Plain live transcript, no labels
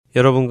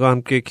여러분과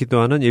함께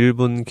기도하는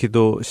 1분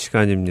기도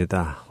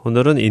시간입니다.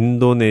 오늘은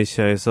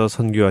인도네시아에서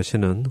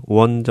선교하시는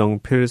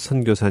원정필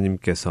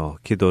선교사님께서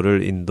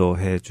기도를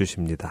인도해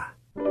주십니다.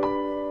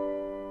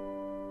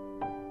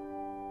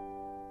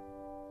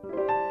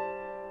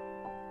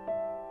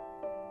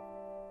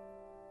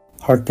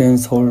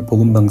 서울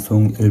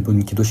복음방송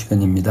 1분 기도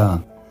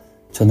시간입니다.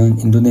 저는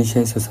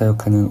인도네시아에서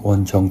사역하는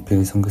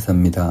원정필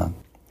선교사입니다.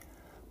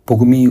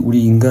 복음이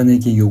우리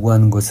인간에게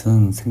요구하는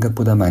것은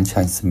생각보다 많지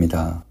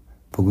않습니다.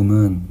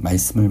 복음은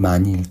말씀을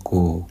많이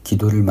읽고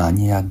기도를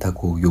많이 해야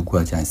한다고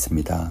요구하지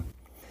않습니다.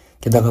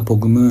 게다가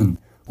복음은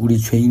우리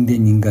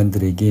죄인된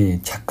인간들에게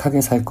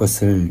착하게 살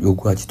것을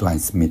요구하지도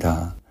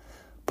않습니다.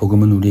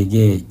 복음은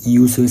우리에게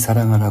이웃을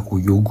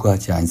사랑하라고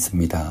요구하지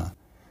않습니다.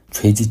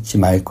 죄짓지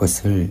말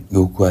것을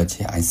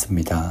요구하지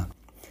않습니다.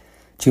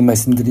 지금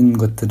말씀드리는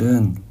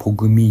것들은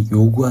복음이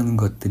요구하는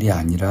것들이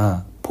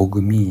아니라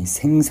복음이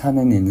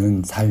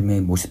생산해내는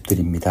삶의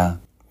모습들입니다.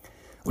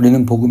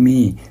 우리는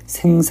복음이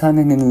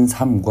생산해내는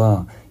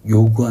삶과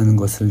요구하는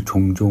것을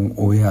종종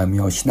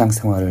오해하며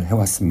신앙생활을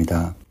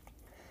해왔습니다.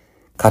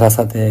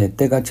 가라사대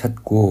때가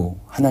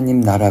찼고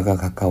하나님 나라가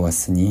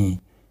가까웠으니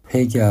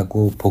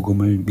회개하고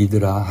복음을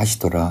믿으라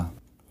하시더라.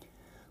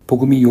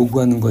 복음이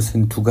요구하는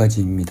것은 두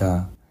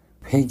가지입니다.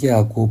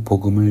 회개하고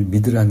복음을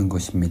믿으라는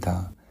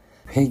것입니다.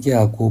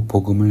 회개하고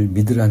복음을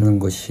믿으라는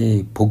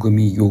것이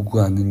복음이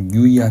요구하는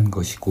유의한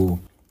것이고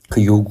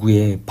그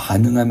요구에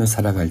반응하며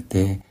살아갈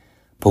때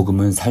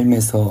복음은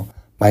삶에서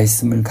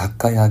말씀을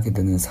가까이 하게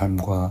되는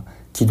삶과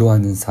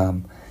기도하는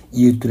삶,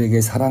 이웃들에게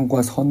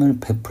사랑과 선을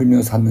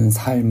베풀며 사는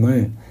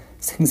삶을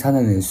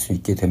생산해낼 수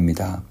있게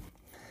됩니다.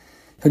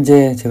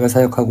 현재 제가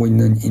사역하고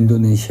있는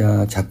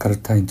인도네시아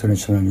자카르타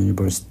인터내셔널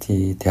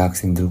유니버시티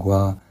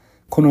대학생들과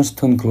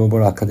코너스톤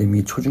글로벌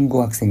아카데미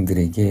초중고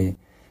학생들에게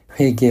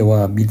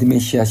회개와 믿음의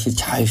씨앗이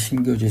잘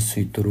심겨질 수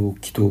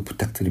있도록 기도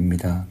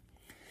부탁드립니다.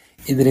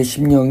 이들의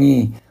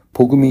심령이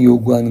복음이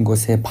요구하는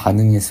것에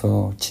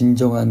반응해서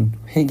진정한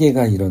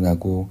회개가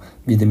일어나고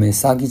믿음의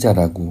싹이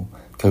자라고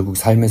결국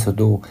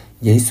삶에서도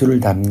예수를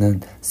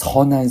닮는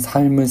선한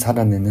삶을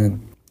살아내는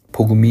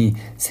복음이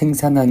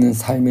생산하는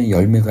삶의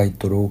열매가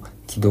있도록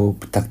기도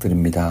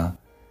부탁드립니다.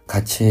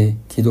 같이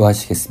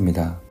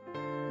기도하시겠습니다.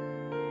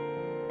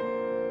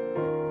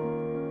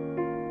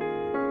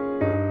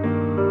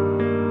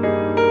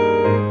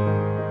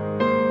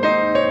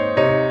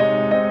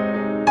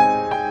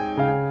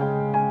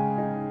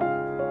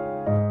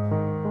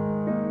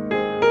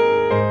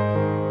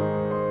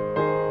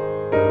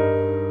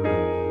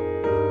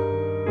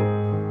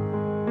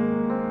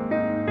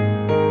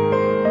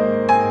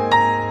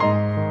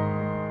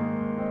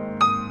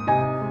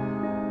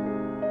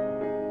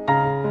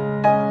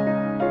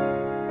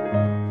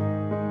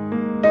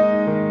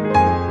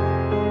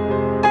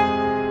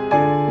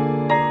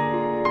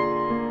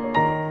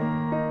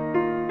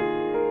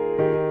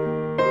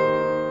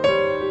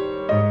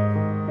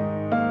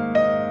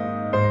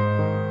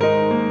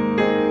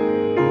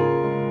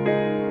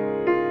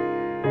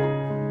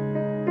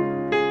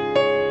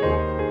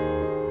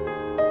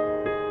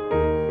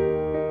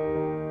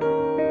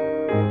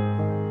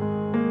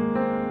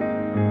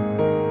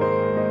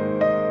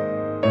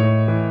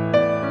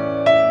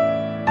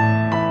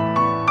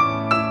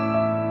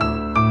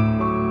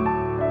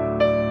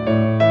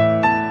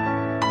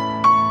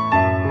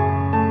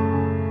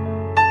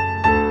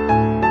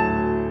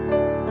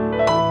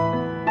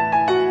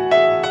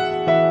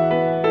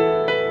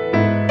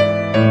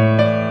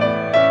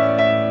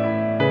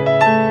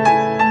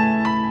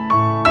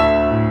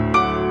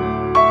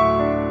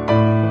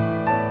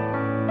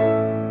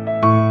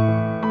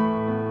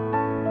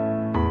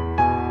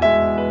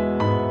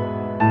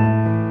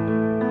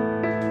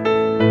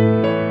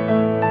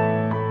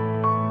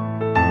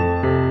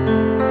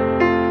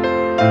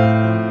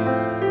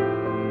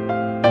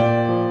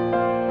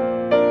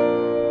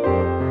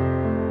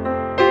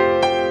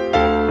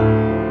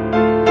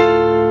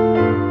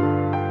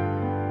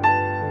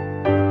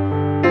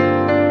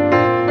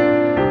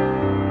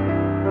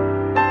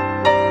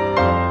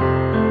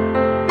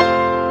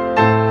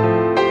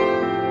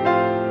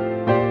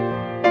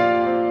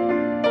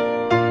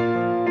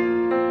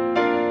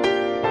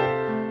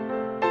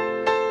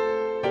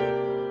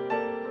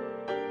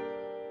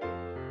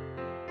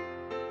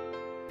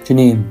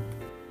 주님,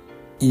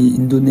 이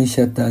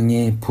인도네시아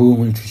땅에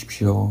부흥을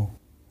주십시오.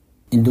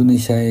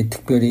 인도네시아에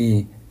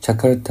특별히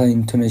자카르타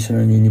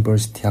인터내셔널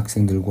유니버시티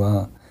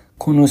학생들과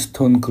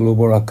코너스톤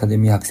글로벌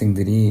아카데미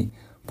학생들이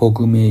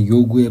복음의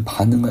요구에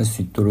반응할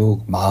수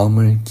있도록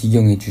마음을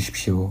기경해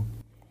주십시오.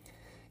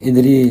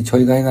 이들이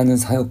저희가 행하는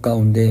사역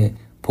가운데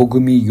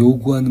복음이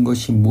요구하는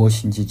것이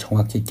무엇인지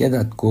정확히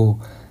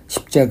깨닫고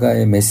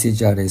십자가의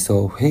메시지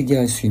아래서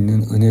회개할 수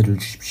있는 은혜를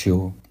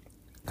주십시오.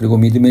 그리고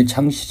믿음의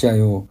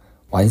창시자요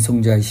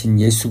완성자이신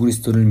예수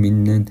그리스도를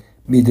믿는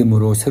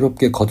믿음으로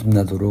새롭게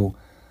거듭나도록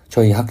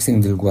저희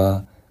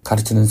학생들과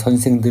가르치는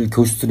선생들,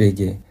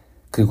 교수들에게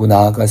그리고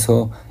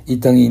나아가서 이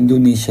땅의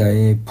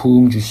인도네시아에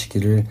부흥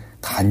주시기를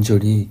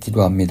간절히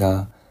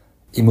기도합니다.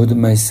 이 모든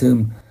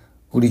말씀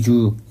우리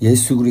주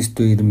예수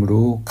그리스도의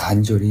이름으로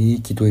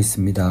간절히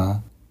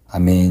기도했습니다.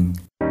 아멘.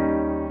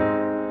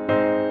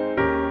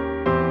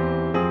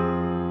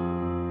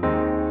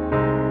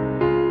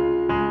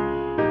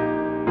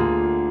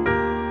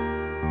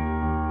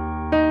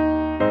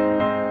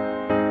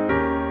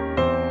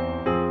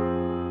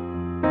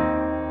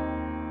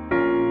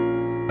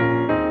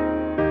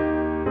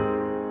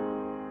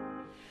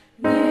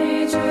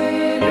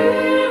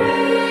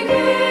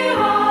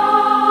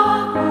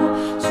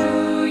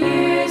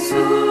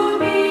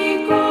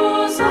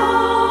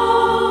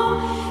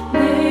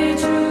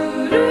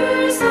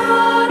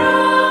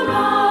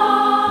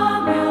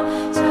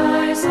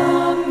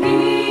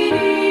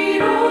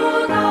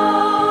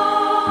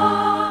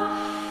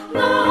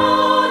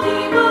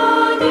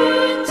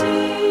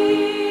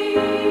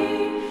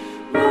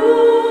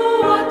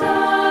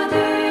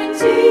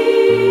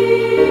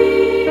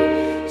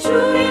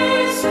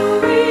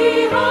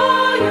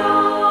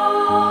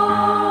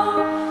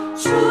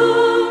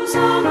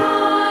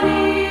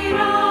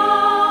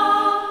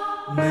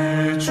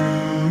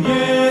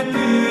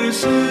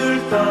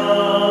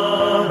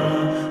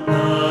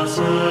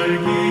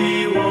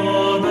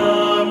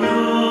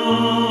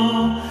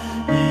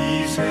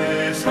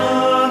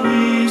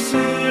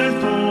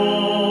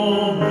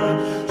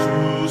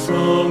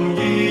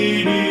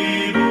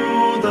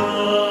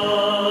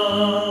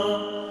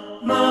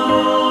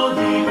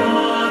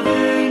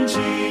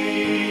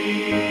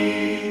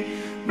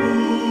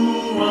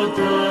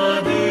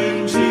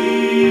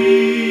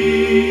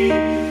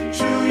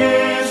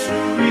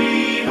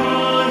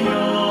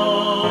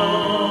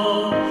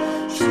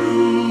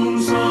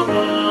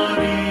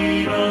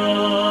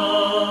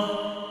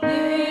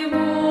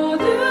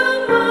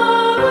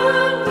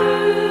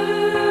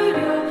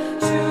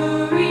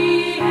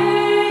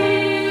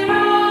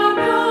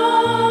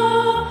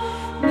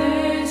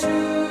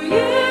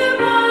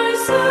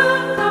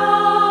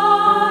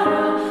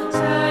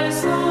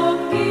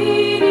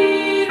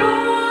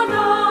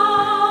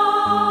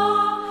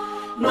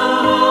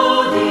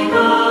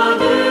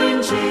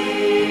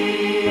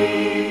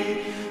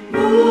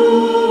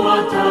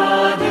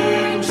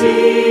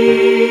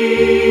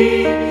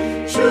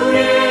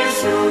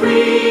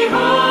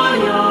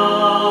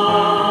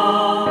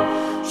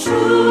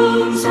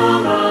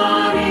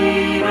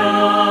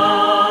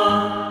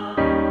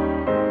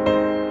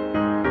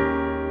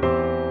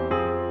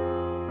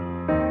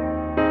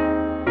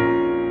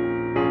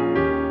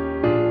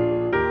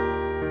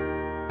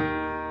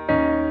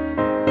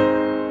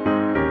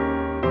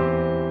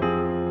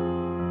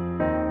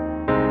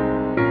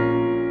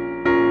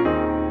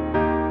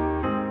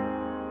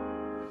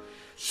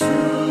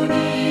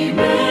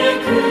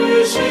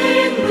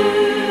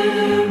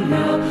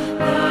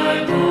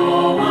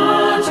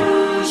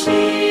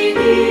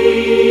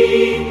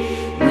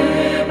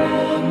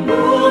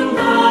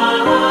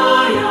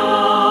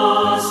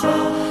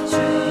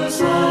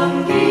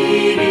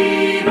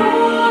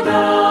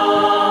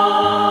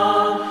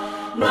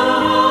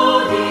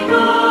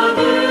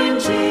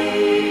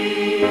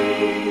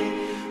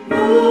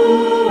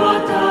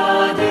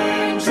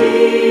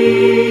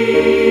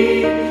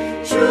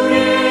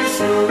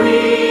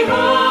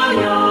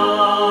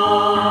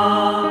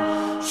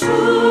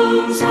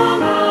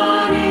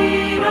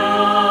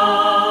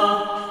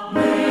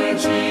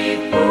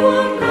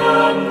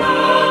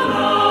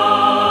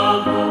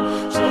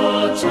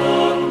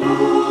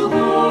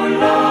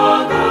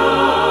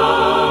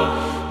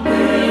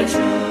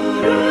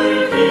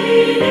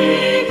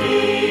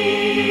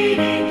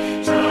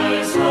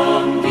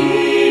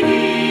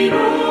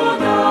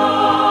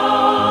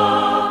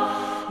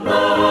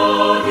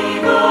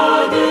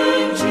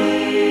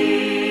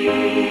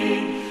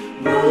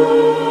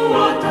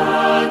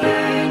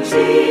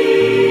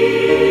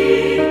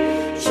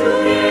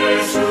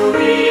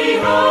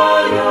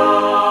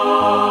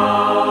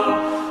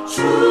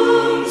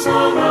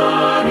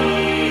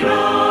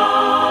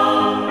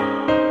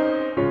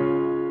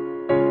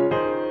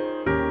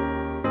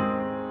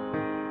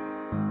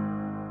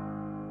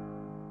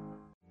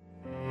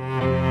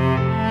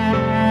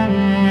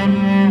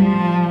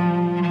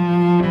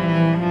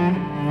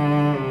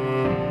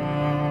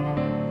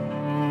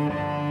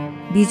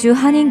 미주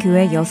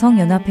한인교회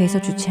여성연합회에서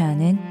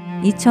주최하는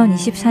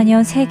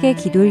 2024년 세계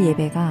기도일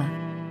예배가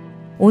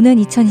오는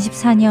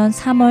 2024년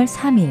 3월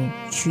 3일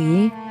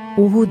주일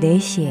오후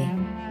 4시에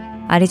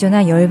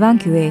아리조나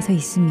열방교회에서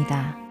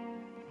있습니다.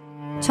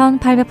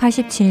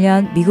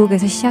 1887년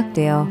미국에서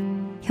시작되어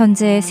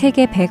현재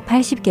세계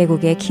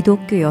 180개국의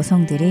기독교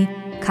여성들이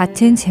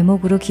같은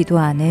제목으로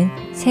기도하는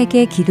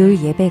세계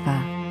기도일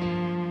예배가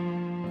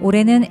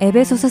올해는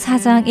에베소서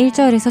 4장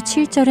 1절에서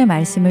 7절의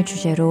말씀을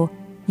주제로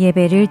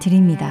예배를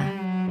드립니다.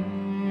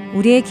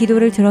 우리의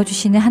기도를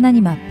들어주시는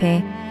하나님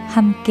앞에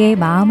함께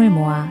마음을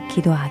모아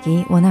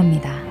기도하기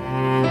원합니다.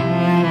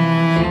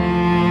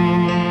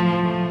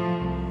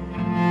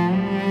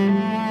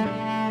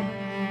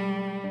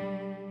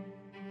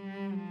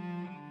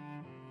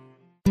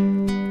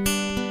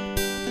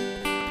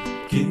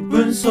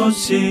 기쁜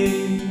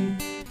소식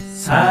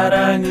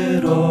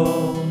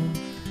사랑으로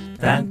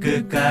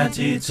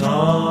땅끝까지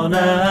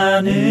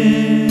전하는